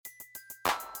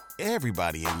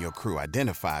Everybody in your crew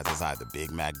identifies as either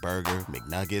Big Mac Burger,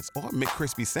 McNuggets, or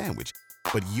McCrispy Sandwich.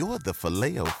 But you're the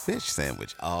Filet-O-Fish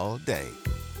Sandwich all day.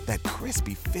 That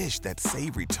crispy fish, that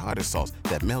savory tartar sauce,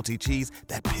 that melty cheese,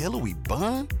 that pillowy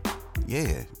bun.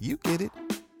 Yeah, you get it.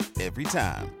 Every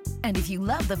time. And if you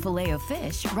love the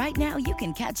Filet-O-Fish, right now you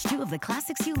can catch two of the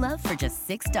classics you love for just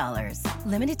 $6.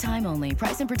 Limited time only.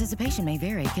 Price and participation may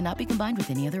vary. Cannot be combined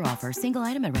with any other offer. Single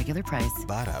item at regular price.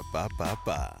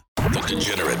 Ba-da-ba-ba-ba. The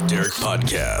Degenerate Derek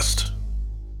Podcast.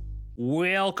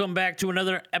 Welcome back to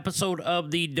another episode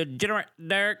of the Degenerate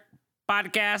Derek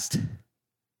Podcast.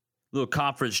 Little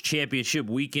conference championship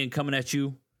weekend coming at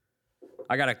you.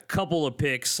 I got a couple of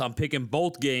picks. I'm picking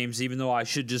both games, even though I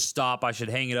should just stop. I should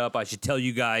hang it up. I should tell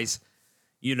you guys,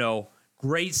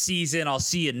 great season. I'll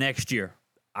see you next year.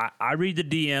 I read the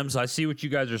DMs. I see what you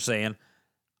guys are saying.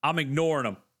 I'm ignoring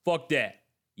them. Fuck that.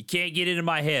 You can't get into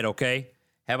my head, okay?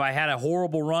 Have I had a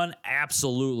horrible run?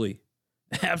 Absolutely.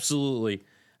 Absolutely.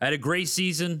 I had a great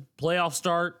season. Playoff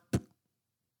start.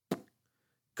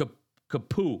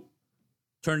 Kapoo.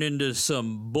 Turned into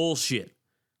some bullshit.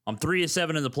 I'm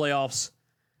 3-7 in the playoffs.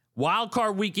 Wild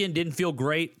card weekend didn't feel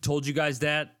great. Told you guys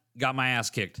that. Got my ass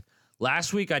kicked.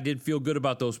 Last week I did feel good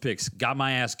about those picks. Got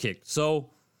my ass kicked.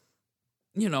 So,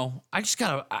 I just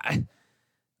gotta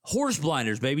horse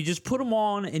blinders, baby. Just put them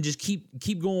on and just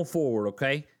keep going forward,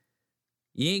 okay?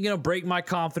 You ain't gonna break my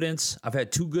confidence. I've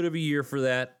had too good of a year for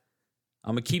that.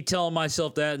 I'm gonna keep telling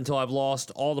myself that until I've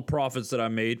lost all the profits that I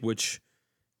made, which,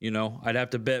 I'd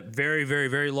have to bet very, very,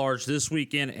 very large this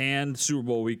weekend and Super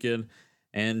Bowl weekend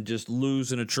and just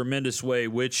lose in a tremendous way,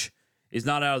 which is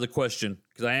not out of the question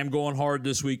because I am going hard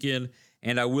this weekend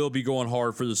and I will be going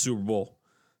hard for the Super Bowl.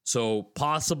 So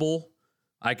possible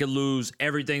I could lose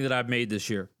everything that I've made this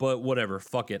year, but whatever.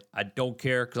 Fuck it. I don't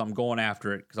care because I'm going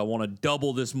after it because I want to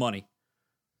double this money.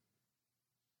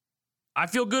 I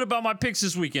feel good about my picks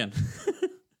this weekend.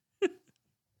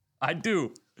 I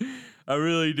do. I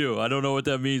really do. I don't know what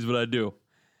that means, but I do.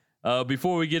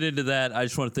 Before we get into that, I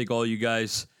just want to thank all you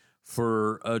guys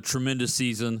for a tremendous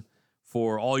season,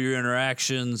 for all your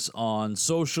interactions on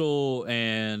social,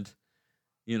 and,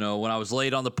 when I was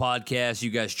late on the podcast, you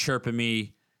guys chirping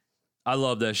me. I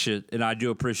love that shit, and I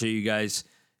do appreciate you guys.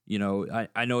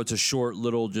 I know it's a short,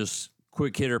 little, just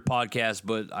quick hitter podcast,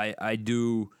 but I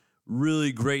do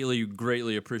really greatly,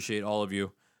 greatly appreciate all of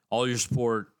you. All your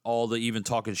support, all the even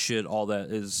talking shit, all that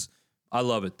is, I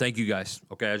love it. Thank you guys.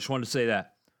 Okay, I just wanted to say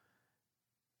that.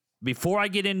 Before I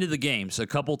get into the games, a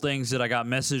couple things that I got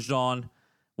messaged on.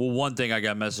 Well, one thing I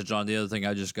got messaged on, the other thing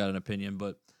I just got an opinion.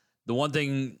 But the one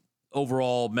thing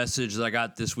overall message that I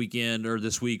got this weekend or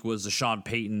this week was the Sean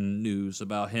Payton news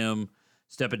about him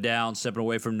stepping down, stepping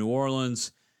away from New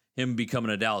Orleans, him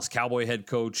becoming a Dallas Cowboy head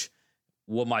coach.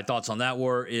 What my thoughts on that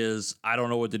were is I don't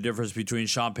know what the difference between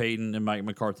Sean Payton and Mike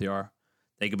McCarthy are.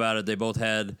 Think about it. They both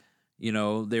had,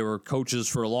 they were coaches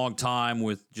for a long time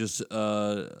with just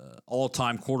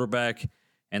all-time quarterback,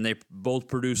 and they both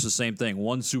produced the same thing,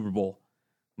 one Super Bowl.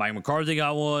 Mike McCarthy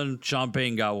got one, Sean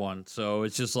Payton got one. So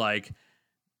it's just like,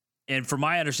 and from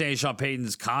my understanding, Sean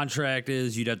Payton's contract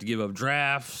is you'd have to give up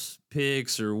drafts,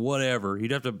 picks, or whatever.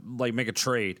 You'd have to make a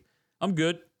trade. I'm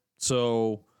good.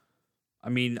 So I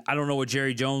don't know what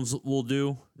Jerry Jones will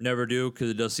do. Never do, because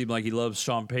it does seem like he loves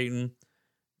Sean Payton.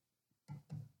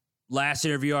 Last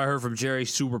interview I heard from Jerry,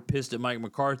 super pissed at Mike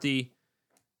McCarthy.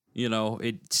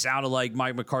 It sounded like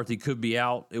Mike McCarthy could be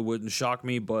out. It wouldn't shock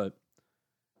me, but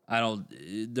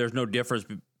there's no difference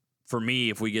for me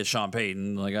if we get Sean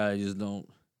Payton.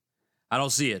 I don't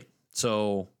see it.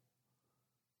 So,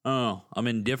 I'm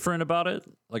indifferent about it.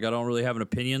 I don't really have an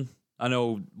opinion. I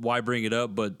know why bring it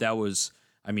up, but that was,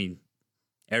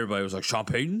 everybody was like, Sean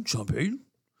Payton? Sean Payton?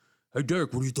 Hey,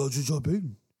 Derek, what are your thoughts on Sean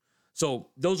Payton? So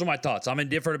those are my thoughts. I'm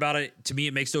indifferent about it. To me,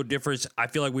 it makes no difference. I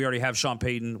feel like we already have Sean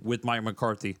Payton with Mike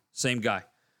McCarthy. Same guy.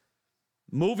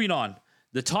 Moving on.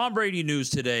 The Tom Brady news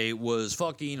today was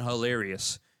fucking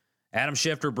hilarious. Adam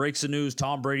Schefter breaks the news.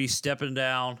 Tom Brady stepping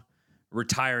down,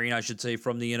 retiring, I should say,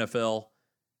 from the NFL.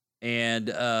 And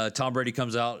Tom Brady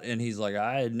comes out and he's like,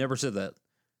 I had never said that.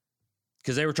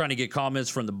 Because they were trying to get comments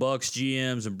from the Bucs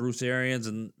GMs and Bruce Arians,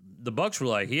 and the Bucs were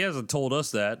like, he hasn't told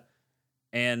us that.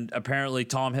 And apparently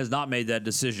Tom has not made that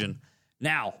decision.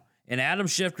 Now, in Adam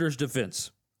Schefter's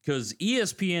defense, because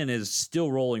ESPN is still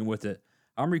rolling with it.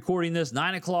 I'm recording this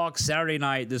 9 o'clock Saturday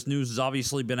night. This news has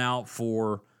obviously been out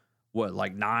for,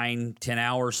 9, 10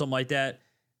 hours, something like that.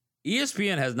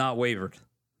 ESPN has not wavered.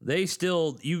 They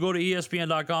still, you go to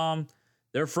ESPN.com,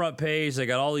 their front page, they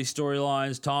got all these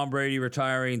storylines, Tom Brady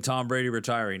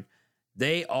retiring.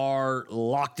 They are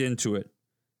locked into it.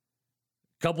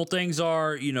 Couple things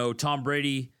are, Tom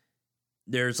Brady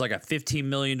There's like a $15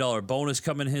 million bonus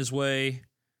coming his way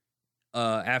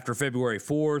after February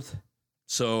 4th.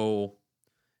 So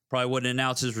probably wouldn't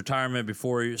announce his retirement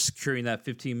before securing that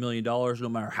 $15 million. No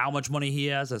matter how much money he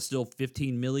has, that's still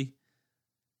 $15 million.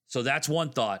 So that's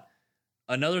one thought.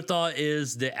 Another thought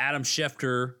is that Adam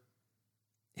Schefter,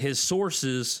 his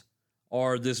sources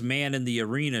are this Man in the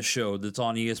Arena show that's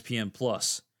on ESPN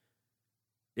Plus.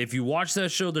 If you watch that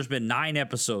show, there's been 9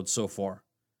 episodes so far.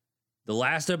 The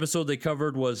last episode they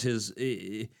covered was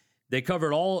they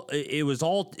covered all,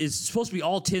 it's supposed to be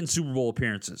all 10 Super Bowl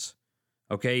appearances.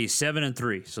 Okay, he's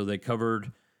 7-3. So they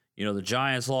covered, the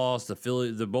Giants lost,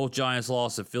 both Giants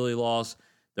lost, the Philly lost.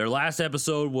 Their last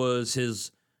episode was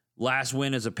his last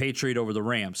win as a Patriot over the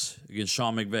Rams against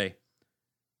Sean McVay.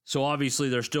 So obviously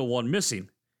there's still one missing.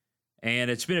 And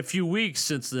it's been a few weeks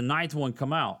since the 9th one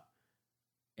come out.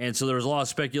 And so there was a lot of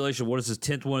speculation. What is his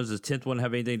 10th one? Does his 10th one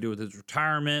have anything to do with his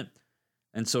retirement?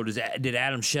 And so did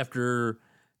Adam Schefter,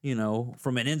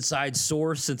 from an inside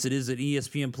source, since it is an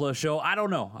ESPN Plus show? I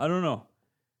don't know.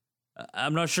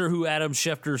 I'm not sure who Adam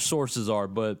Schefter's sources are,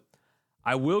 but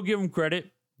I will give him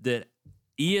credit that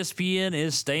ESPN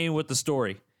is staying with the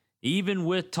story. Even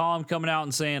with Tom coming out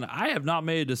and saying, I have not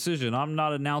made a decision. I'm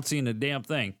not announcing a damn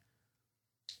thing.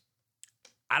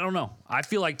 I don't know. I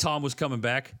feel like Tom was coming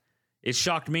back. It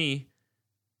shocked me,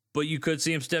 but you could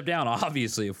see him step down,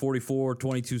 obviously. At 44,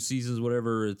 22 seasons,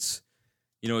 whatever. It's,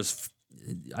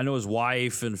 I know his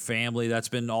wife and family, that's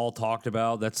been all talked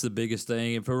about. That's the biggest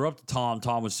thing. If it were up to Tom,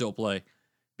 Tom would still play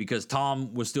because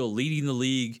Tom was still leading the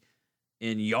league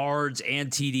in yards and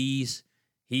TDs.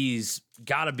 He's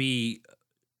got to be,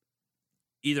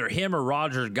 either him or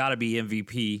Rodgers got to be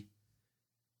MVP.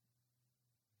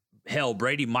 Hell,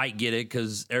 Brady might get it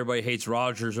because everybody hates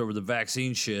Rodgers over the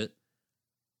vaccine shit.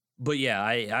 But yeah,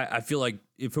 I feel like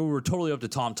if it were totally up to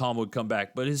Tom, Tom would come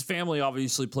back. But his family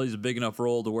obviously plays a big enough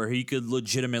role to where he could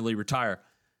legitimately retire.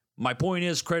 My point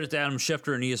is, credit to Adam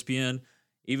Schefter and ESPN,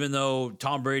 even though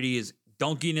Tom Brady is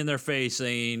dunking in their face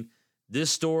saying, this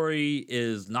story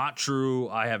is not true.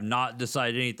 I have not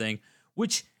decided anything.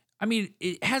 Which,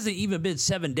 it hasn't even been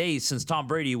 7 days since Tom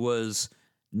Brady was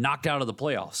knocked out of the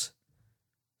playoffs.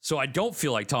 So I don't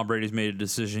feel like Tom Brady's made a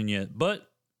decision yet. But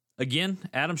again,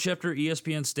 Adam Schefter,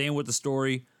 ESPN, staying with the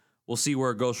story. We'll see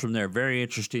where it goes from there. Very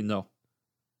interesting, though.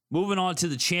 Moving on to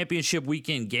the championship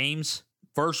weekend games.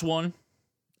 First one,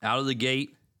 out of the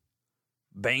gate,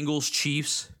 Bengals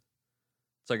Chiefs.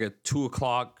 It's like a 2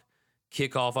 o'clock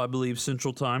kickoff, I believe,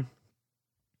 Central Time.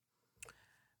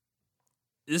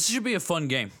 This should be a fun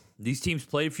game. These teams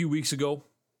played a few weeks ago.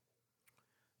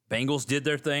 Bengals did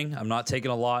their thing. I'm not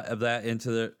taking a lot of that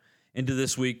into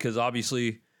this week because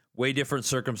obviously way different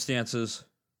circumstances.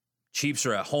 Chiefs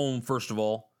are at home, first of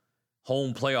all.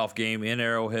 Home playoff game in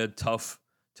Arrowhead. Tough.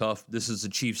 This is the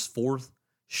Chiefs' 4th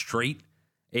straight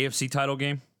AFC title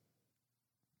game.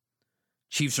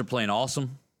 Chiefs are playing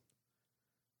awesome.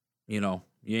 You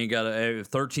ain't got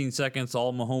 13 seconds,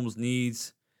 all Mahomes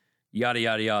needs. Yada,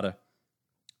 yada, yada.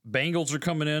 Bengals are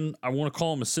coming in. I want to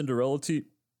call them a Cinderella team,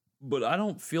 but I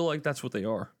don't feel like that's what they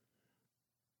are.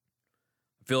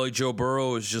 I feel like Joe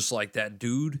Burrow is just like that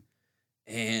dude,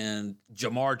 and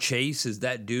Jamar Chase is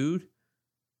that dude,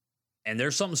 and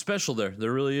there's something special there.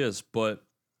 There really is. But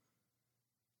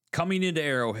coming into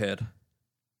Arrowhead,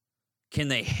 can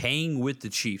they hang with the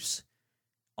Chiefs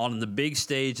on the big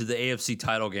stage of the AFC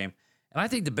title game? And I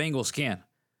think the Bengals can.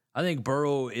 I think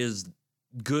Burrow is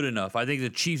good enough. I think the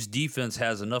Chiefs' defense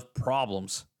has enough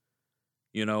problems.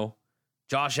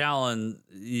 Josh Allen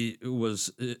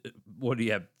was, what do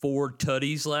you have, 4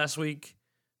 tutties last week?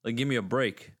 Like, give me a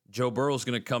break. Joe Burrow's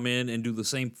going to come in and do the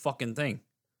same fucking thing.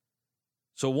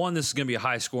 So, one, this is going to be a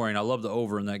high scoring. I love the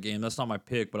over in that game. That's not my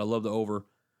pick, but I love the over.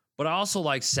 But I also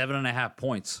like 7.5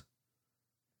 points.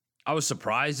 I was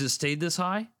surprised it stayed this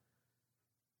high.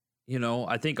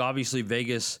 I think obviously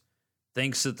Vegas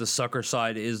thinks that the sucker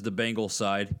side is the Bengals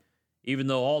side, even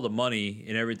though all the money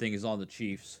and everything is on the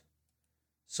Chiefs.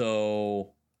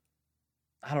 So,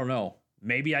 I don't know.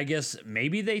 Maybe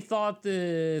they thought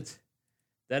that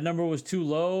number was too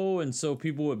low, and so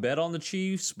people would bet on the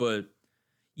Chiefs, but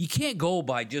you can't go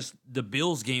by just the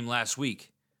Bills game last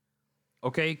week.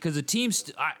 Okay? Because the teams,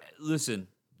 listen,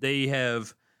 they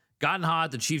have gotten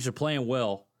hot. The Chiefs are playing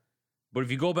well. But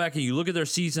if you go back and you look at their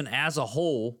season as a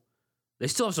whole, they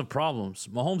still have some problems.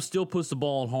 Mahomes still puts the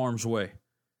ball in harm's way.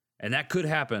 And that could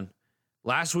happen.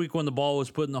 Last week when the ball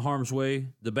was put in the harm's way,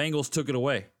 the Bengals took it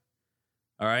away.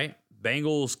 All right?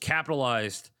 Bengals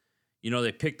capitalized.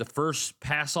 They picked the first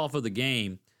pass off of the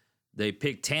game. They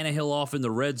picked Tannehill off in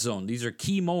the red zone. These are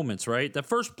key moments, right? The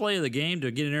first play of the game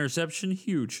to get an interception,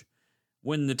 huge.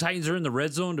 When the Titans are in the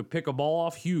red zone to pick a ball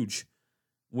off, huge.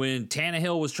 When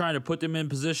Tannehill was trying to put them in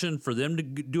position for them to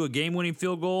do a game-winning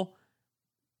field goal,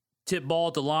 tip ball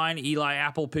at the line, Eli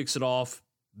Apple picks it off,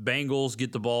 Bengals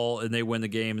get the ball, and they win the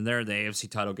game, and they're in the AFC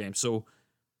title game. So,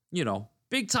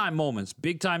 big-time moments,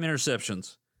 big-time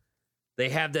interceptions. They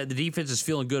have that. The defense is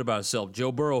feeling good about itself.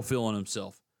 Joe Burrow feeling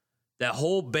himself. That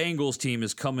whole Bengals team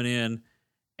is coming in,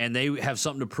 and they have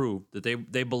something to prove, that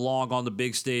they belong on the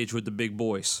big stage with the big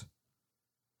boys.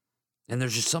 And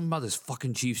there's just something about this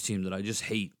fucking Chiefs team that I just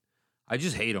hate. I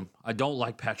just hate them. I don't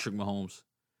like Patrick Mahomes.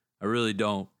 I really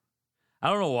don't. I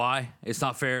don't know why. It's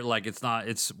not fair.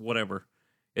 It's whatever.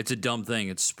 It's a dumb thing.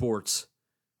 It's sports.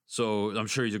 So I'm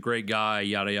sure he's a great guy,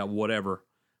 yada, yada, whatever.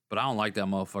 But I don't like that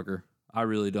motherfucker. I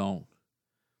really don't.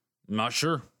 I'm not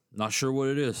sure. Not sure what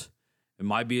it is. It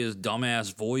might be his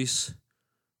dumbass voice,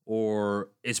 or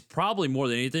it's probably more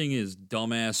than anything his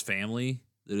dumbass family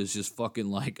that is just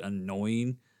fucking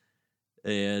annoying.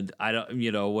 And I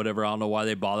don't, whatever. I don't know why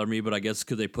they bother me, but I guess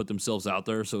because they put themselves out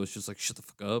there. So it's just shut the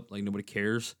fuck up. Nobody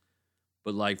cares.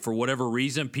 But for whatever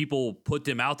reason, people put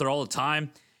them out there all the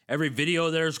time. Every video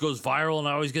of theirs goes viral, and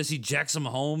I always get to see Jackson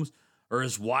Mahomes or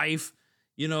his wife,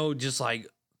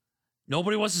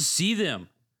 nobody wants to see them.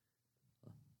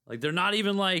 They're not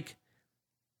even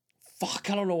fuck,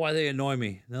 I don't know why they annoy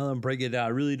me. Now that I'm breaking it down, I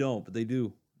really don't, but they do.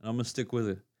 And I'm going to stick with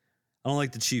it. I don't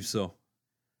like the Chiefs, though.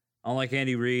 I don't like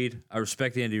Andy Reid. I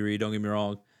respect Andy Reid, don't get me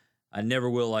wrong. I never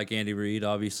will like Andy Reid,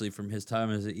 obviously, from his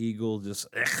time as an Eagle. Just,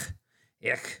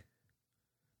 ick.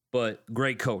 But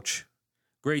great coach.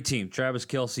 Great team. Travis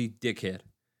Kelce, dickhead.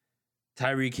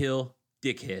 Tyreek Hill,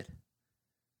 dickhead.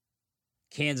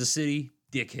 Kansas City,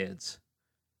 dickheads.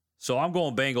 So I'm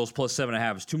going Bengals plus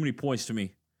 7.5. It's too many points to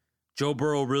me. Joe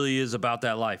Burrow really is about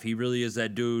that life. He really is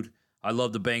that dude. I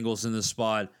love the Bengals in this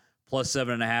spot. Plus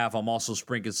 7.5. I'm also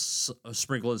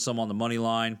sprinkling some on the money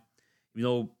line.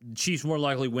 The Chiefs more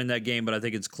likely win that game, but I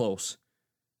think it's close.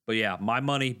 But yeah, my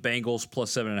money, Bengals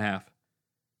plus 7.5.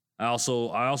 I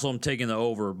also am taking the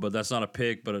over, but that's not a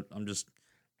pick. But I'm just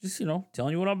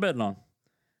telling you what I'm betting on.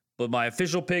 But my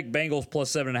official pick, Bengals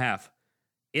plus 7.5.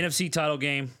 NFC title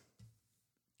game,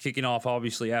 kicking off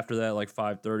obviously after that,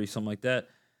 5:30, something like that.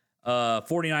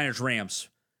 49ers Rams.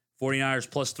 49ers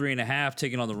plus 3.5,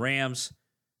 taking on the Rams.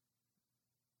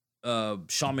 Sean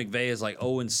McVay is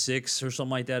 0-6 or something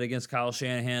like that against Kyle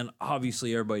Shanahan.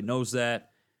 Obviously, everybody knows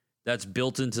that. That's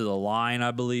built into the line,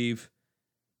 I believe.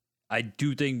 I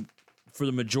do think for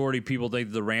the majority, people think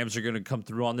that the Rams are going to come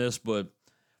through on this, but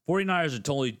 49ers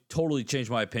have totally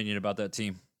changed my opinion about that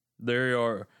team.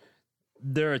 They're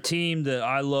a team that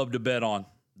I love to bet on,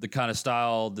 the kind of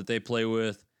style that they play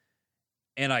with,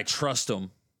 and I trust them.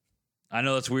 I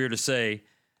know that's weird to say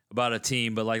about a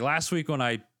team, but last week when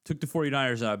I took the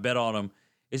 49ers and I bet on them,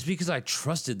 it's because I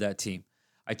trusted that team.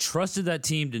 I trusted that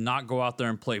team to not go out there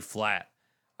and play flat.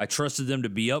 I trusted them to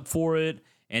be up for it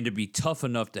and to be tough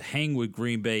enough to hang with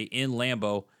Green Bay in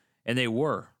Lambeau, and they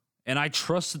were. And I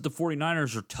trust that the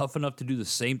 49ers are tough enough to do the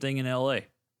same thing in L.A.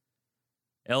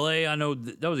 L.A., I know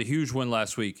that was a huge win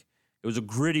last week. It was a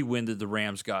gritty win that the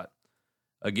Rams got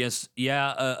against,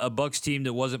 a Bucs team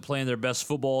that wasn't playing their best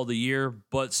football of the year,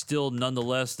 but still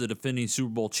nonetheless the defending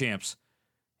Super Bowl champs.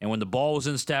 And when the ball was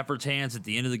in Stafford's hands at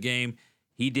the end of the game,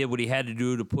 he did what he had to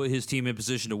do to put his team in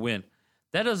position to win.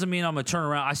 That doesn't mean I'm going to turn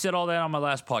around. I said all that on my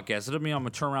last podcast. It doesn't mean I'm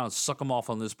going to turn around and suck them off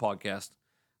on this podcast.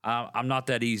 I'm not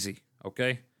that easy,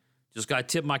 okay? Just got to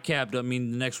tip my cap. Doesn't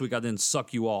mean the next week I then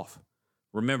suck you off.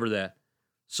 Remember that.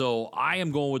 So I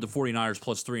am going with the 49ers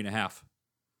plus 3.5.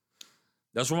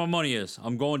 That's where my money is.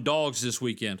 I'm going dogs this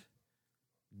weekend.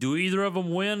 Do either of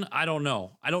them win? I don't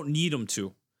know. I don't need them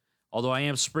to. Although I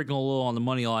am sprinkling a little on the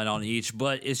money line on each,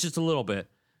 but it's just a little bit.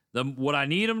 What I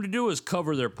need them to do is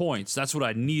cover their points. That's what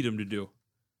I need them to do.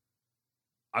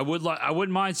 I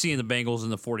wouldn't mind seeing the Bengals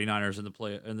and the 49ers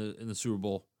in the Super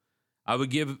Bowl. I would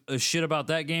give a shit about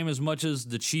that game as much as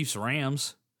the Chiefs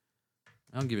Rams.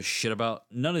 I don't give a shit about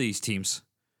none of these teams.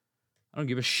 I don't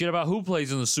give a shit about who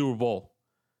plays in the Super Bowl.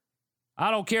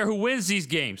 I don't care who wins these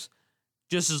games.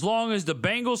 Just as long as the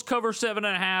Bengals cover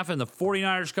 7.5 and the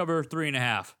 49ers cover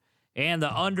 3.5. And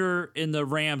the under in the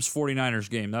Rams 49ers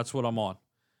game. That's what I'm on.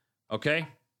 Okay?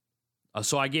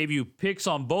 So I gave you picks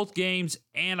on both games,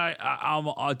 and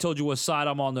I told you what side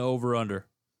I'm on the over-under.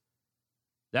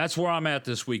 That's where I'm at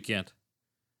this weekend.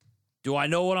 Do I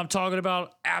know what I'm talking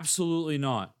about? Absolutely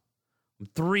not. I'm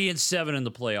 3-7 in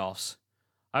the playoffs.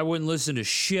 I wouldn't listen to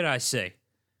shit I say.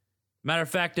 Matter of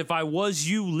fact, if I was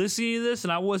you listening to this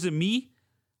and I wasn't me,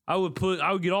 I would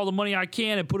get all the money I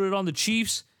can and put it on the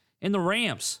Chiefs and the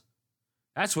Rams.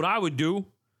 That's what I would do.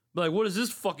 Be like, what is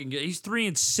this fucking guy? He's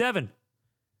 3-7.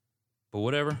 But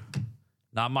whatever.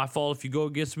 Not my fault if you go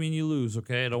against me and you lose,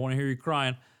 okay? I don't want to hear you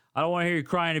crying. I don't want to hear you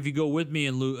crying if you go with me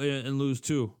and lose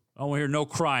too. I don't want to hear no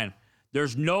crying.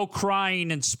 There's no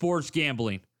crying in sports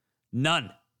gambling.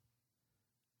 None.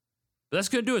 But that's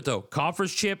going to do it, though.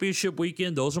 Conference championship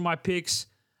weekend. Those are my picks.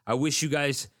 I wish you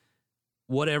guys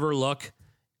whatever luck.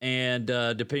 And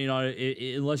depending on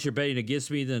it, unless you're betting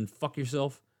against me, then fuck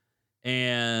yourself.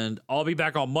 And I'll be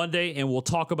back on Monday, and we'll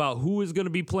talk about who is going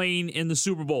to be playing in the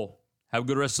Super Bowl. Have a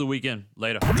good rest of the weekend.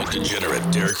 Later. The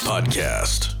Degenerate Derek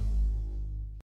Podcast.